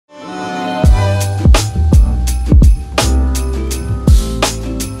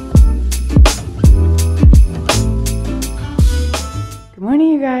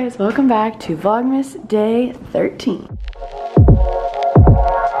guys, welcome back to Vlogmas Day 13.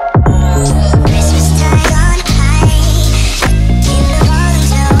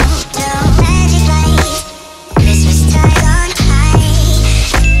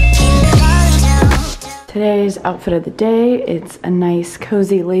 Today's outfit of the day, it's a nice,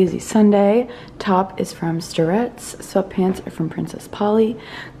 cozy, lazy Sunday. Top is from Sturetz, sweatpants are from Princess Polly.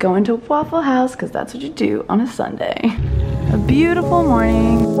 Going to Waffle House, because that's what you do on a Sunday. A beautiful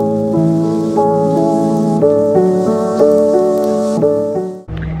morning.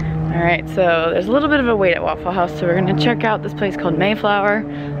 Alright, so there's a little bit of a wait at Waffle House, so we're gonna check out this place called Mayflower,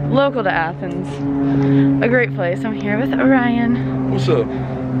 local to Athens. A great place. I'm here with Orion. What's up?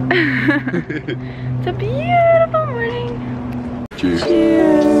 It's a beautiful morning. Cheers.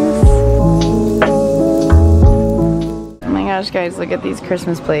 Cheers. Oh my gosh, guys, look at these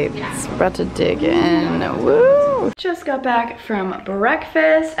Christmas plates. We're about to dig in. Woo! Just got back from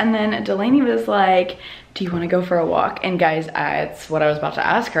breakfast, and then Delaney was like, do you want to go for a walk? And guys, it's what I was about to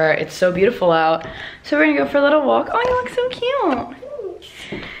ask her. It's so beautiful out. So we're gonna go for a little walk. Oh, you look so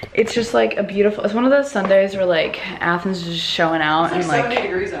cute. It's just like a beautiful, it's one of those Sundays where like Athens is just showing out. It's like 70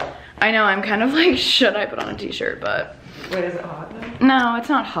 degrees out. I know, I'm kind of like, should I put on a t-shirt, but. Wait, is it hot though? No, it's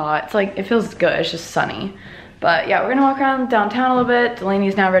not hot. It's like, it feels good, it's just sunny. But yeah, we're gonna walk around downtown a little bit.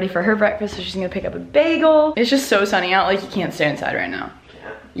 Delaney's now ready for her breakfast, so she's gonna pick up a bagel. It's just so sunny out, like you can't stay inside right now.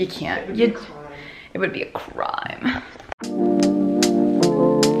 You can't. It would be a crime.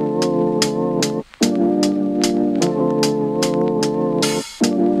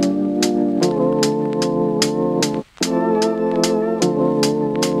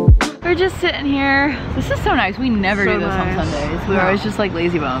 We're just sitting here. This is so nice. We never do this on Sundays. We're always just like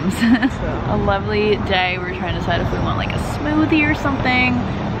lazy bums. A lovely day. We're trying to decide if we want like a smoothie or something.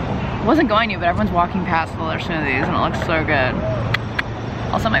 Wasn't going to, but everyone's walking past all their smoothies and it looks so good.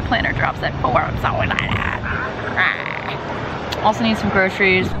 Also, my planner drops at 4. I'm so excited. Also need some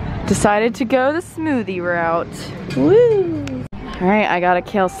groceries. Decided to go the smoothie route. Woo! All right, I got a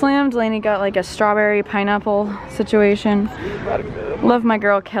kale slam. Delaney got like a strawberry pineapple situation. Love my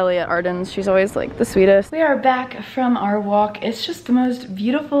girl Kelly at Arden's. She's always like the sweetest. We are back from our walk. It's just the most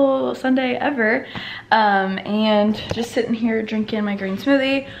beautiful Sunday ever. And just sitting here drinking my green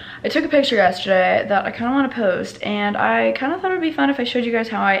smoothie. I took a picture yesterday that I kind of want to post, and I kind of thought it would be fun if I showed you guys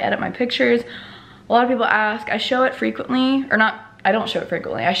how I edit my pictures. A lot of people ask. I show it frequently, or not, I don't show it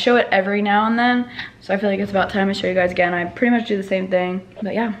frequently. I show it every now and then, so I feel like it's about time to show you guys again. I pretty much do the same thing,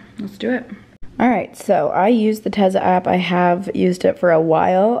 but yeah, let's do it. All right, so I use the Tezza app. I have used it for a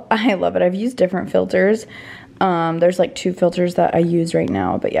while. I love it. I've used different filters. There's like 2 filters that I use right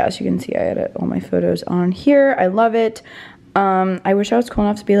now, but yeah, as you can see, I edit all my photos on here. I love it. I wish I was cool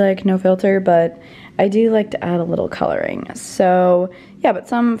enough to be like no filter, but I do like to add a little coloring. So yeah, but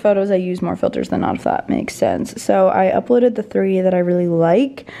some photos I use more filters than not, if that makes sense. So I uploaded the 3 that I really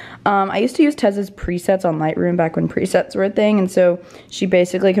like. I used to use Tezza's presets on Lightroom back when presets were a thing, and so she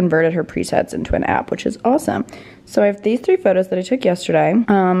basically converted her presets into an app, which is awesome. So I have these 3 photos that I took yesterday.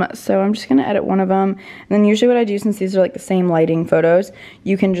 So I'm just gonna edit one of them. And then usually what I do, since these are like the same lighting photos,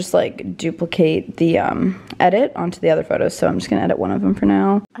 you can just like duplicate the edit onto the other photos. So I'm just gonna edit one of them for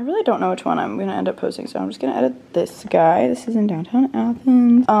now. I really don't know which one I'm gonna end up posting, so I'm just gonna edit this guy. This is in downtown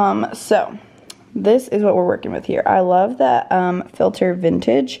Athens. So this is what we're working with here. I love that filter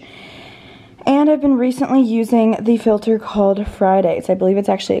Vintage. And I've been recently using the filter called Fridays. I believe it's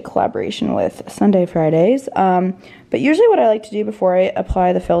actually a collaboration with Sunday Fridays. But usually what I like to do before I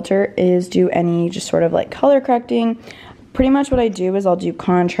apply the filter is do any just sort of like color correcting. Pretty much what I do is I'll do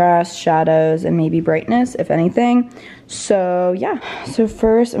contrast, shadows, and maybe brightness, if anything. So yeah, so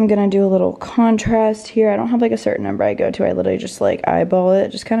first I'm gonna do a little contrast here. I don't have like a certain number I go to. I literally just like eyeball it.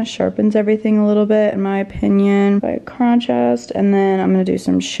 It just kind of sharpens everything a little bit, in my opinion. By contrast, and then I'm gonna do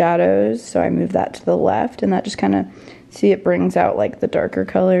some shadows. So I move that to the left, and that just kind of, see, it brings out like the darker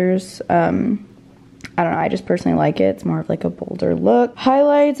colors. I don't know, I just personally like it. It's more of like a bolder look.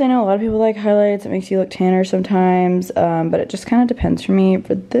 Highlights, I know a lot of people like highlights. It makes you look tanner sometimes, but it just kind of depends for me.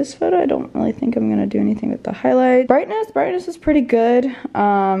 For this photo, I don't really think I'm gonna do anything with the highlight. Brightness is pretty good.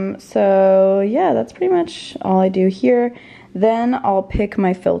 So yeah, that's pretty much all I do here. Then I'll pick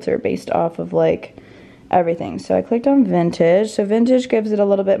my filter based off of like everything. So I clicked on Vintage. So Vintage gives it a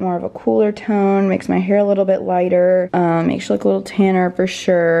little bit more of a cooler tone, makes my hair a little bit lighter, makes you look a little tanner for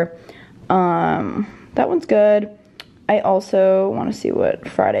sure. That one's good. I also want to see what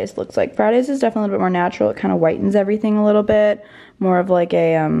Fridays looks like. Fridays is definitely a little bit more natural. It kind of whitens everything a little bit. More of like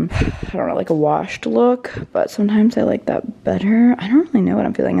a, I don't know, like a washed look. But sometimes I like that better. I don't really know what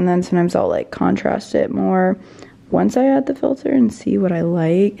I'm feeling. And then sometimes I'll like contrast it more once I add the filter and see what I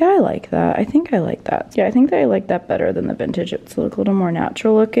like. Yeah, I like that. I think I like that. Yeah, I think that I like that better than the vintage. It's a little more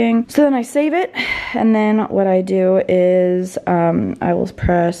natural looking. So then I save it, and then what I do is I will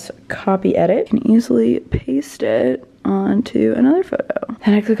press copy edit and easily paste it onto another photo.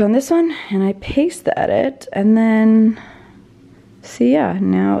 Then I click on this one and I paste the edit, and then see, yeah,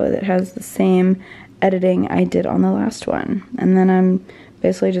 now it has the same editing I did on the last one. And then I'm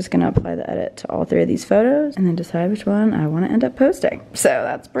basically just gonna apply the edit to all 3 of these photos and then decide which one I want to end up posting. So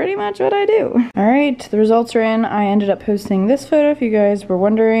that's pretty much what I do. All right, the results are in. I ended up posting this photo, if you guys were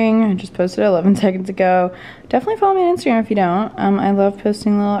wondering. I just posted it 11 seconds ago. Definitely follow me on Instagram if you don't. I love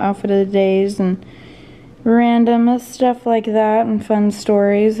posting little outfit of the days and random stuff like that and fun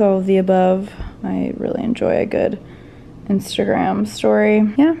stories, all of the above. I really enjoy a good Instagram story.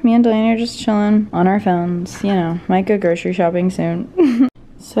 Yeah, me and Delaney are just chilling on our phones. You know, might go grocery shopping soon.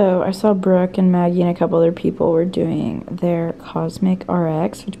 So I saw Brooke and Maggie and a couple other people were doing their Cosmic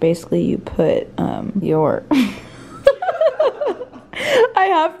RX, which basically you put your... I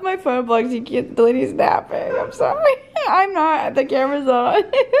have my phone blocked, you can't, Delaney's napping, I'm sorry. I'm not, the camera's on.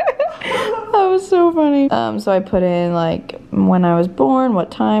 That was so funny. So I put in like when I was born,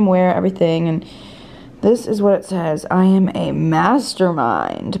 what time, where, everything, and this is what it says. I am a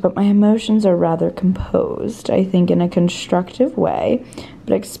mastermind, but my emotions are rather composed. I think in a constructive way,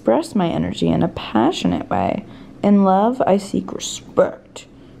 but express my energy in a passionate way. In love, I seek respect.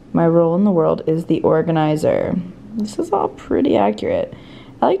 My role in the world is the organizer. This is all pretty accurate.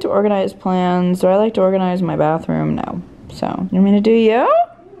 I like to organize plans. Do I like to organize my bathroom? No. So, you want me to do you?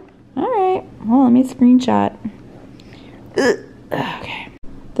 Alright. Well, let me screenshot. Okay.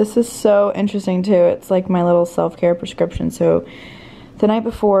 This is so interesting too. It's like my little self-care prescription. So the night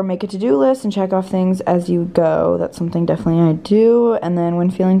before, make a to-do list and check off things as you go. That's something definitely I do. And then when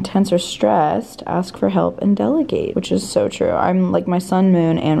feeling tense or stressed, ask for help and delegate, which is so true. I'm like, my sun,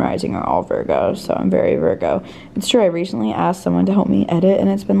 moon, and rising are all Virgo, so I'm very Virgo. It's true, I recently asked someone to help me edit, and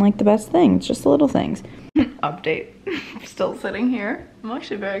it's been like the best thing. It's just the little things. Update. Still sitting here. I'm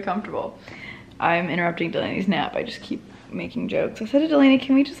actually very comfortable. I'm interrupting Delaney's nap. I just keep making jokes. I said to Delaney,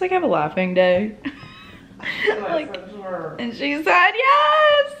 can we just like have a laughing day? Like, and she said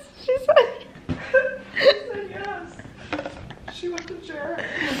yes. She said yes. She went to Jared.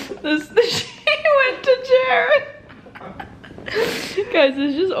 She went to Jared. Guys,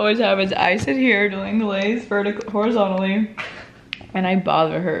 this just always happens. I sit here doing the lays horizontally, and I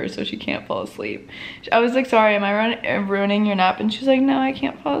bother her so she can't fall asleep. I was like, sorry, am I ruining your nap? And she's like, no, I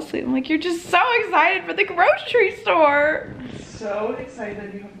can't fall asleep. I'm like, you're just so excited for the grocery store. So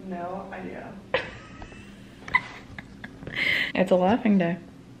excited, you have no idea. It's a laughing day.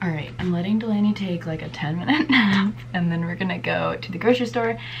 All right, I'm letting Delaney take like a 10-minute nap, and then we're gonna go to the grocery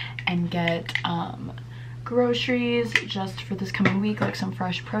store and get groceries just for this coming week, like some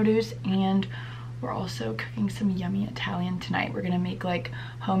fresh produce, and we're also cooking some yummy Italian tonight. We're gonna make like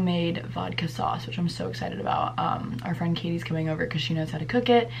homemade vodka sauce, which I'm so excited about. Our friend Katie's coming over because she knows how to cook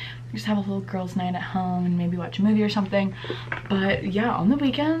it. We just have a little girls' night at home and maybe watch a movie or something. But yeah, on the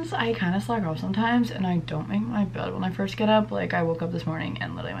weekends, I kind of slack off sometimes and I don't make my bed when I first get up. Like, I woke up this morning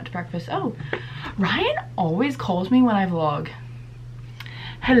and literally went to breakfast. Oh, Ryan always calls me when I vlog.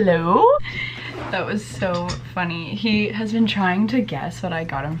 Hello? That was so funny. He has been trying to guess what I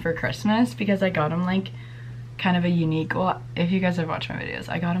got him for Christmas because I got him like kind of a unique, well, if you guys have watched my videos,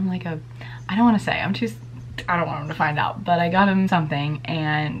 I got him like a, I don't want to say, I don't want him to find out, but I got him something,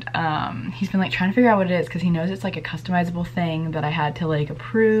 and he's been like trying to figure out what it is because he knows it's like a customizable thing that I had to like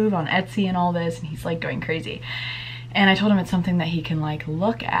approve on Etsy and all this, and he's like going crazy. And I told him it's something that he can like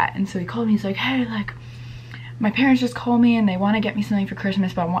look at, and so he called me, he's like, hey, like, my parents just called me and they want to get me something for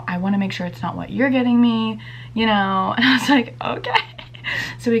Christmas, but I want to make sure it's not what you're getting me, you know? And I was like, okay.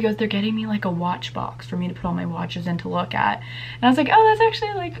 So he goes, they're getting me like a watch box for me to put all my watches in to look at. And I was like, oh, that's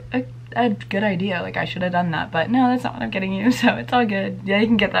actually like a good idea. Like, I should have done that, but no, that's not what I'm getting you, so it's all good. Yeah, you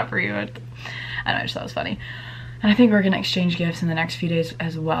can get that for you. I don't know, I just thought it was funny. And I think we're gonna exchange gifts in the next few days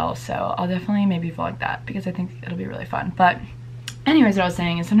as well, so I'll definitely maybe vlog that because I think it'll be really fun. But anyways, what I was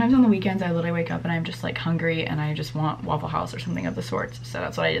saying is sometimes on the weekends I literally wake up and I'm just like hungry and I just want Waffle House or something of the sorts. So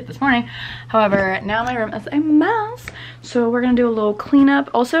that's what I did this morning. However, now my room is a mess. So we're gonna do a little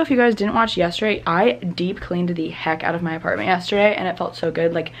cleanup. Also, if you guys didn't watch yesterday, I deep cleaned the heck out of my apartment yesterday and it felt so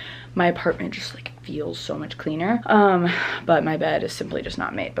good. Like, my apartment just like feels so much cleaner. But my bed is simply just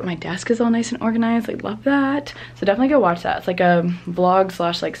not made. But my desk is all nice and organized. I love that. So definitely go watch that. It's like a vlog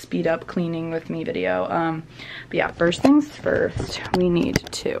slash like speed up cleaning with me video. But yeah, first things first, we need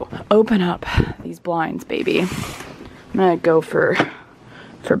to open up these blinds, baby. I'm gonna go for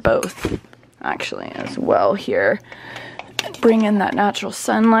both. actually as well here. Bring in that natural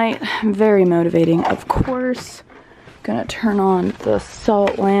sunlight. Very motivating, of course. Gonna turn on the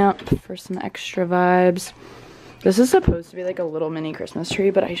salt lamp for some extra vibes. This is supposed to be like a little mini Christmas tree,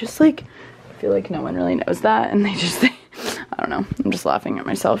 but I just like feel like no one really knows that, and they just I don't know, I'm just laughing at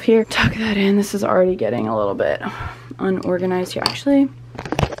myself here. Tuck that in. This is already getting a little bit unorganized here. Actually,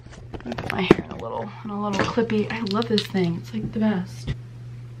 put my hair in a little clippy. I love this thing. It's like the best.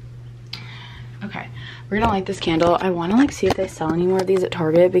 Okay, we're gonna light this candle. I want to like see if they sell any more of these at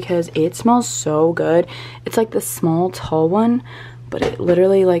Target because it smells so good. It's like the small tall one, but it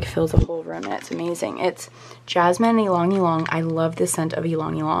literally like fills a whole room. It's amazing. It's jasmine ylang ylang. I love the scent of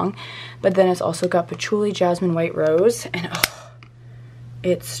ylang ylang, but then it's also got patchouli, jasmine, white rose, and oh,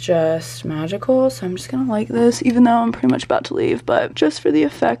 it's just magical. So I'm just gonna light this, even though I'm pretty much about to leave, but just for the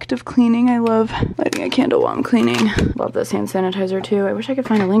effect of cleaning. I love lighting a candle while I'm cleaning. Love this hand sanitizer too. I wish I could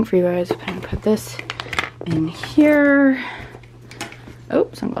find a link for you guys, but I'm gonna put this in here. Oh,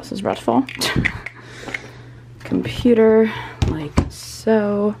 sunglasses about to fall. Computer, like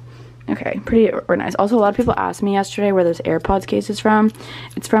so. Okay, pretty organized. Also, a lot of people asked me yesterday where this AirPods case is from.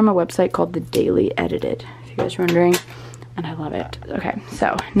 It's from a website called The Daily Edited, if you guys are wondering, and I love it. Okay,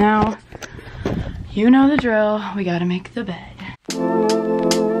 so now you know the drill. We gotta make the bed.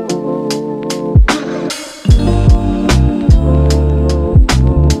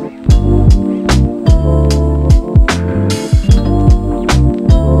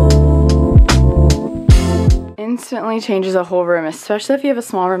 Instantly changes a whole room, especially if you have a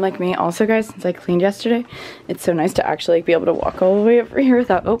small room like me. Also, guys, since I cleaned yesterday, it's so nice to actually like, be able to walk all the way over here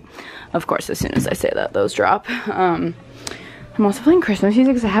without, oh, of course, as soon as I say that, those drop. I'm also playing Christmas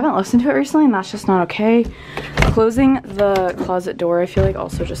music because I haven't listened to it recently, and that's just not okay. Closing the closet door, I feel like,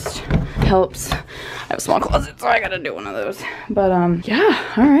 also just helps. I have a small closet, so I gotta do one of those. But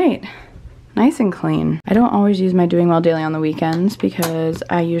yeah, all right. Nice and clean. I don't always use my doing well daily on the weekends because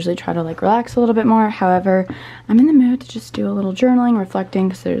I usually try to like relax a little bit more. However, I'm in the mood to just do a little journaling, reflecting,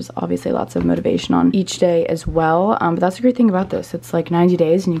 because there's obviously lots of motivation on each day as well. But that's a great thing about this. It's like 90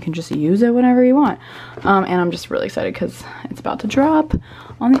 days and you can just use it whenever you want. And I'm just really excited because it's about to drop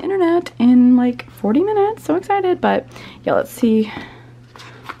on the internet in like 40 minutes. So excited. But yeah, let's see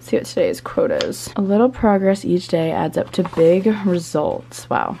what today's quote is. A little progress each day adds up to big results.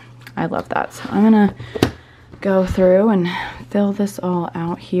 Wow. I love that. So I'm gonna go through and fill this all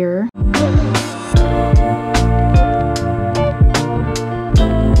out here.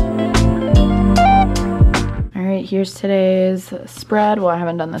 All right, here's today's spread. Well, I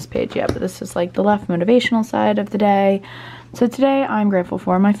haven't done this page yet, but this is like the left motivational side of the day. So today I'm grateful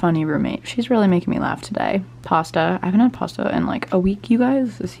for my funny roommate. She's really making me laugh today. Pasta. I haven't had pasta in like a week, you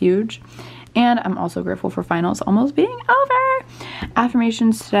guys. This is huge. And I'm also grateful for finals almost being over.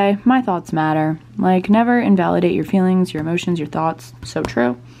 Affirmations today. My thoughts matter. Like, never invalidate your feelings, your emotions, your thoughts. So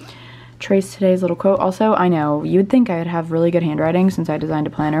true. Trace today's little quote. Also, I know you would think I would have really good handwriting since I designed a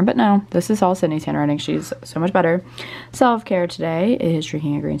planner, but no, this is all Sydney's handwriting. She's so much better. Self-care today is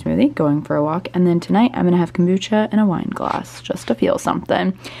drinking a green smoothie, going for a walk, and then tonight I'm gonna have kombucha in a wine glass just to feel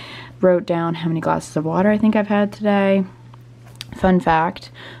something. Wrote down how many glasses of water I think I've had today. Fun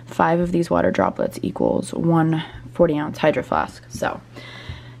fact, 5 of these water droplets equals 1 40-ounce hydro flask. So,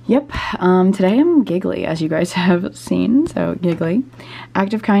 yep, today I'm giggly, as you guys have seen, so giggly.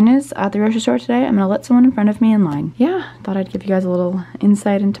 Act of kindness at the grocery store today. I'm gonna let someone in front of me in line. Yeah, thought I'd give you guys a little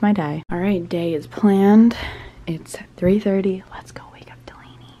insight into my day. All right, day is planned. It's 3:30. Let's go wake up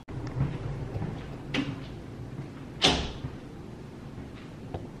Delaney.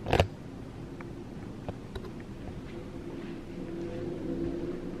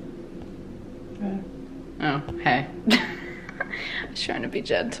 Oh, hey. I was trying to be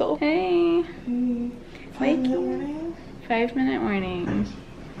gentle. Hey. Wakey. 5-minute warning.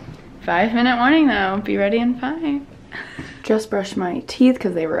 5-minute warning though. Be ready in 5. Just brushed my teeth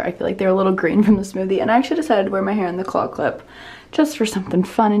because I feel like they were a little green from the smoothie, and I actually decided to wear my hair in the claw clip just for something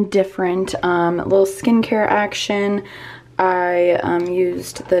fun and different. A little skincare action. I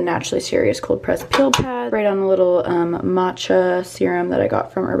used the Naturally Serious Cold Press Peel Pad, right on a little matcha serum that I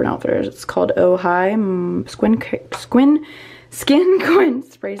got from Urban Outfitters. It's called Oh Hi Skin Quinn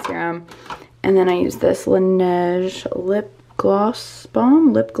Spray Serum. And then I used this Laneige Lip Gloss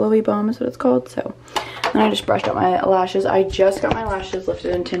Balm, Lip Glowy Balm is what it's called. So then I just brushed out my lashes. I just got my lashes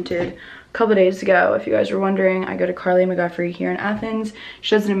lifted and tinted a couple days ago. If you guys were wondering, I go to Carly McGuffrey here in Athens.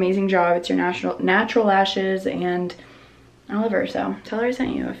 She does an amazing job. It's your natural lashes, and I love her, so tell her I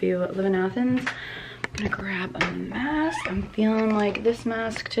sent you if you live in Athens. I'm gonna grab a mask. I'm feeling like this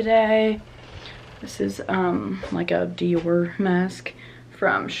mask today. This is like a Dior mask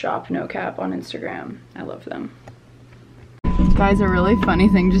from Shop No Cap on Instagram. I love them. Guys, a really funny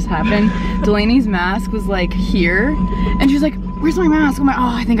thing just happened. Delaney's mask was like here, and she's like, where's my mask? I'm like,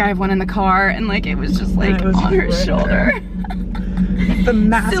 oh, I think I have one in the car, and like it was just like on her shoulder. The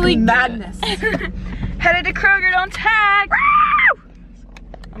mask Silly madness. Headed to Kroger, don't tag!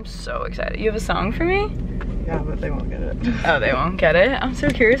 I'm so excited. You have a song for me? Yeah, but they won't get it. Oh, they won't get it? I'm so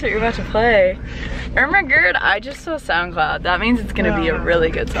curious what you're about to play. Oh my god, I just saw SoundCloud. That means it's gonna be a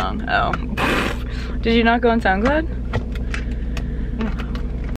really good song. Oh. Did you not go on SoundCloud?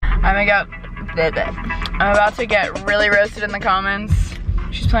 I'm about to get really roasted in the comments.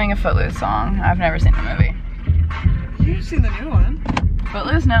 She's playing a Footloose song. I've never seen the movie. You've seen the new one.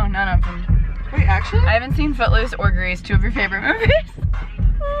 Footloose? No, none of them. Wait, actually? I haven't seen Footloose or Grease, 2 of your favorite movies.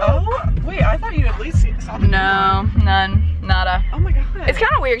 Oh, wait, I thought you at least saw the new one. No, none, nada. Oh my god. It's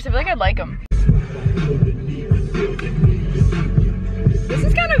kind of weird because I feel like I'd like them. This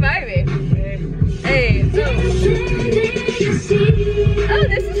is kind of vibey. Hey. Oh,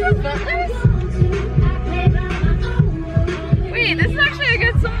 this is from Footloose? Wait, this is actually a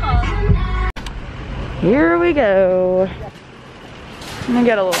good song. Here we go. I'm gonna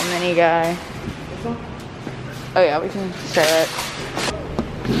get a little mini guy. Oh yeah, we can start it.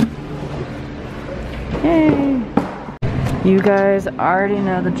 Yay. You guys already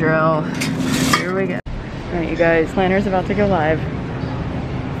know the drill. Here we go. Alright you guys, Lanner's about to go live.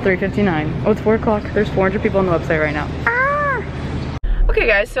 3:59. Oh, it's 4 o'clock. There's 400 people on the website right now. Okay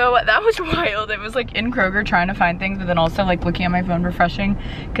guys, so that was wild. It was like in Kroger trying to find things, but then also like looking at my phone refreshing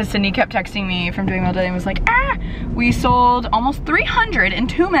because Sydney kept texting me from doing all day and was like, we sold almost 300 in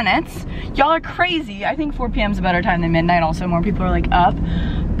 2 minutes. Y'all are crazy. I think 4 p.m. is a better time than midnight. Also, more people are like up,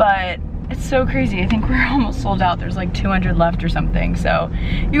 but it's so crazy. I think we're almost sold out. There's like 200 left or something. So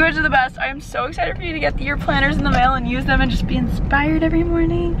you guys are the best. I am so excited for you to get your planners in the mail and use them and just be inspired every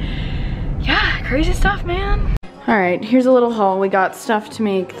morning. Yeah, crazy stuff, man. All right, here's a little haul. We got stuff to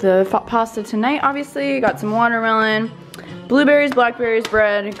make the pasta tonight, obviously. Got some watermelon, blueberries, blackberries,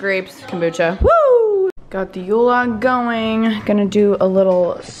 bread, grapes, kombucha. Woo! Got the Yule log going. Gonna do a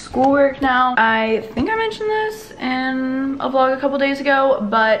little schoolwork now. I think I mentioned this in a vlog a couple days ago,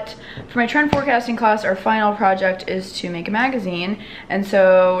 but for my trend forecasting class, our final project is to make a magazine. And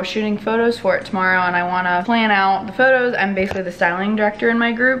so we're shooting photos for it tomorrow, and I wanna plan out the photos. I'm basically the styling director in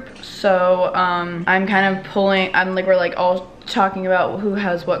my group. So I'm kind of we're like all talking about who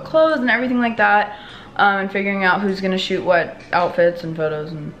has what clothes and everything like that, and figuring out who's gonna shoot what outfits and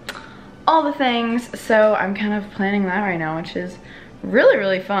photos and all the things. So I'm kind of planning that right now, which is really,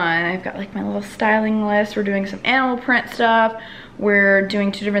 really fun. I've got like my little styling list. We're doing some animal print stuff. We're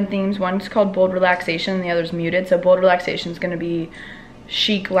doing 2 different themes. One's called Bold Relaxation and the other's Muted. So Bold Relaxation is gonna be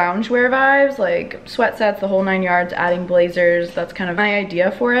chic loungewear vibes, like sweat sets, the whole 9 yards, adding blazers. That's kind of my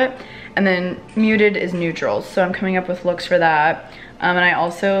idea for it. And then Muted is neutrals. So I'm coming up with looks for that. And I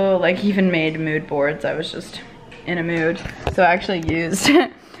also like even made mood boards. I was just in a mood. So I actually used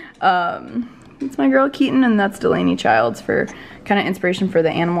it's my girl Keaton, and that's Delaney Childs for kind of inspiration for the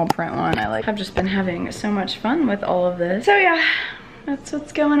animal print one. I've just been having so much fun with all of this. So yeah, that's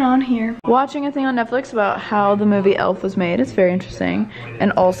what's going on here. Watching a thing on Netflix about how the movie Elf was made. It's very interesting.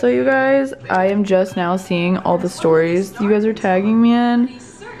 And also, you guys, I am just now seeing all the stories you guys are tagging me in.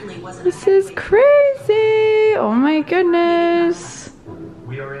 This is crazy. Oh my goodness.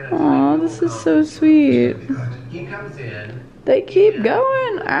 Oh, this is so sweet. They keep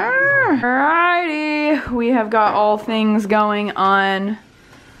going. Alrighty, we have got all things going on.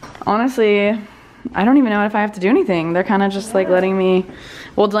 Honestly, I don't even know if I have to do anything. They're kind of just like letting me.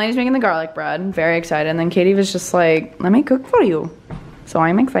 Well, Delaney's making the garlic bread. I'm very excited. And then Katie was just like, let me cook for you. So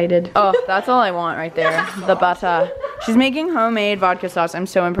I'm excited. Oh, that's all I want right there. The butter. She's making homemade vodka sauce. I'm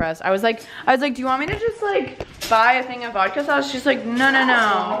so impressed. I was like, do you want me to just like buy a thing of vodka sauce? She's like,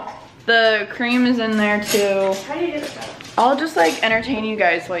 no. The cream is in there too. How do you get that? I'll just like entertain you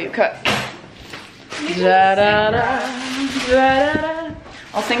guys while you cook.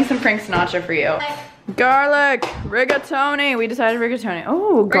 I'll sing some Frank Sinatra for you. Garlic, rigatoni. We decided rigatoni.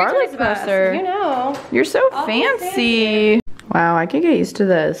 Oh, garlic presser. You know. You're so fancy. Wow, I could get used to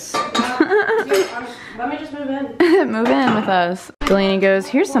this. Let me just move in. Move in with us. Delaney goes,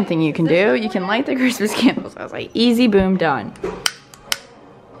 here's something you can do. You can light the Christmas candles. I was like, easy, boom, done.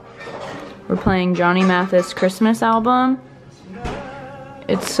 We're playing Johnny Mathis Christmas album.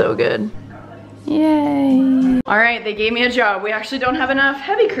 It's so good. Yay. All right, they gave me a job. We actually don't have enough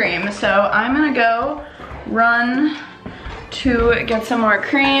heavy cream, so I'm gonna go run to get some more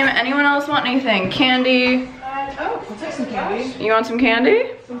cream. Anyone else want anything? Candy? Oh, I'll take some candy. You want some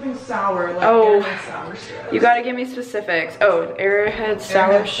candy? Something sour, like Oh. Airhead sour strips. You gotta give me specifics. Oh, Airhead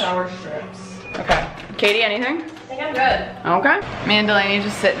sour. Airhead sour strips. Okay. Katie, anything? I think I'm good. Okay. Me and Delaney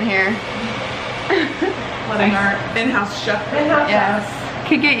just sitting here. Letting our in-house chef. Yes.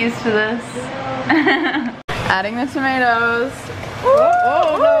 Could get used to this. Adding the tomatoes.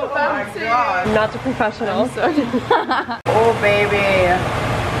 Oh, no, Oh my fancy. god. Not too professional. Oh, baby.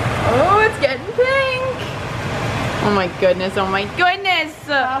 Oh, it's getting pink. Oh my goodness, oh my goodness.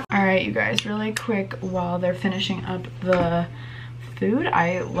 All right, you guys, really quick while they're finishing up the food.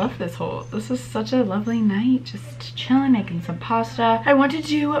 I love this is such a lovely night, just chilling, making some pasta. I want to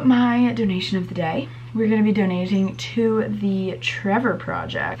do my donation of the day. We're going to be donating to the Trevor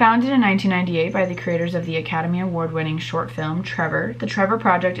Project. Founded in 1998 by the creators of the Academy Award-winning short film Trevor, the Trevor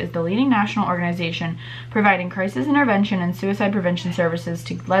Project is the leading national organization providing crisis intervention and suicide prevention services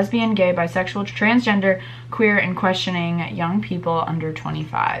to lesbian, gay, bisexual, transgender, queer, and questioning young people under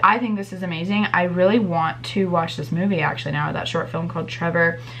 25. I think this is amazing. I really want to watch this movie actually now, that short film called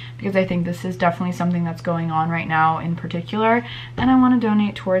Trevor, because I think this is definitely something that's going on right now in particular, and I want to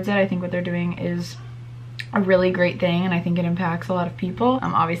donate towards it. I think what they're doing is a really great thing, and I think it impacts a lot of people.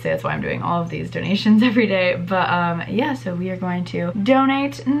 Obviously that's why I'm doing all of these donations every day, but yeah, so we are going to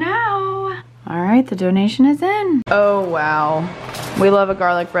donate now. All right, the donation is in. Oh wow, we love a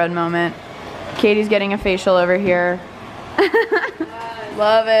garlic bread moment. Katie's getting a facial over here.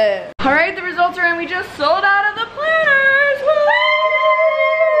 Love it. All right, the results are in. We just sold out of the planners.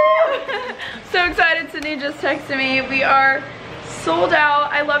 Woo! So excited. Sydney just texted me. We are sold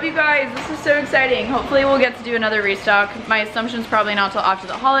out. I love you guys. This is so exciting. Hopefully we'll get to do another restock. My assumption is probably not till after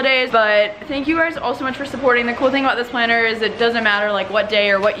the holidays, but thank you guys all so much for supporting. The cool thing about this planner is it doesn't matter like what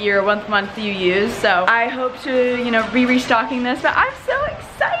day or what year or what month you use. So I hope to, you know, be restocking this, but I'm so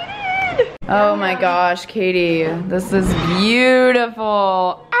excited. Oh my gosh, Katie, this is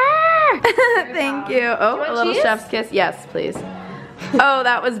beautiful. Ah! Thank you. Oh, a little chef's kiss. Yes, please. Oh,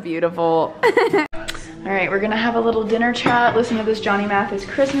 that was beautiful. All right, we're gonna have a little dinner chat, listen to this Johnny Mathis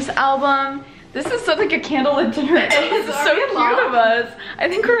Christmas album. This is such like a candlelit dinner. This is so cute of us. I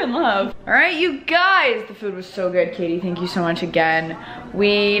think we're in love. All right, you guys, the food was so good. Katie, thank you so much again.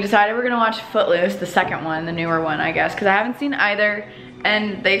 We decided we're gonna watch Footloose, the second one, the newer one, I guess, because I haven't seen either.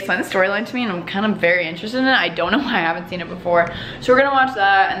 And they explained the storyline to me and I'm kind of very interested in it. I don't know why I haven't seen it before. So we're gonna watch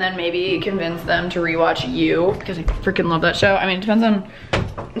that and then maybe convince them to rewatch You, because I freaking love that show. I mean, it depends on,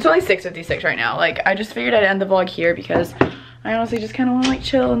 it's only 6:56 right now. Like, I just figured I'd end the vlog here because I honestly just kind of want to like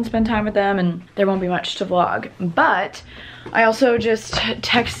chill and spend time with them, and there won't be much to vlog. But I also just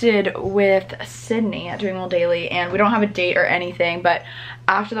texted with Sydney at Doing Well Daily, and we don't have a date or anything, but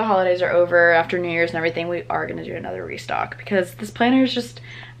after the holidays are over, after New Year's and everything, we are gonna do another restock because this planner is just,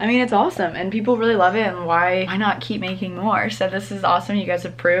 I mean, it's awesome and people really love it, and why not keep making more? So this is awesome. You guys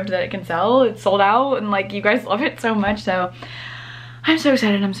have proved that it can sell. It's sold out and like you guys love it so much. So I'm so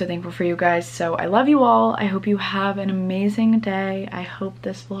excited. I'm so thankful for you guys. So I love you all. I hope you have an amazing day. I hope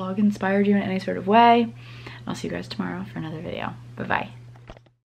this vlog inspired you in any sort of way. I'll see you guys tomorrow for another video. Bye-bye.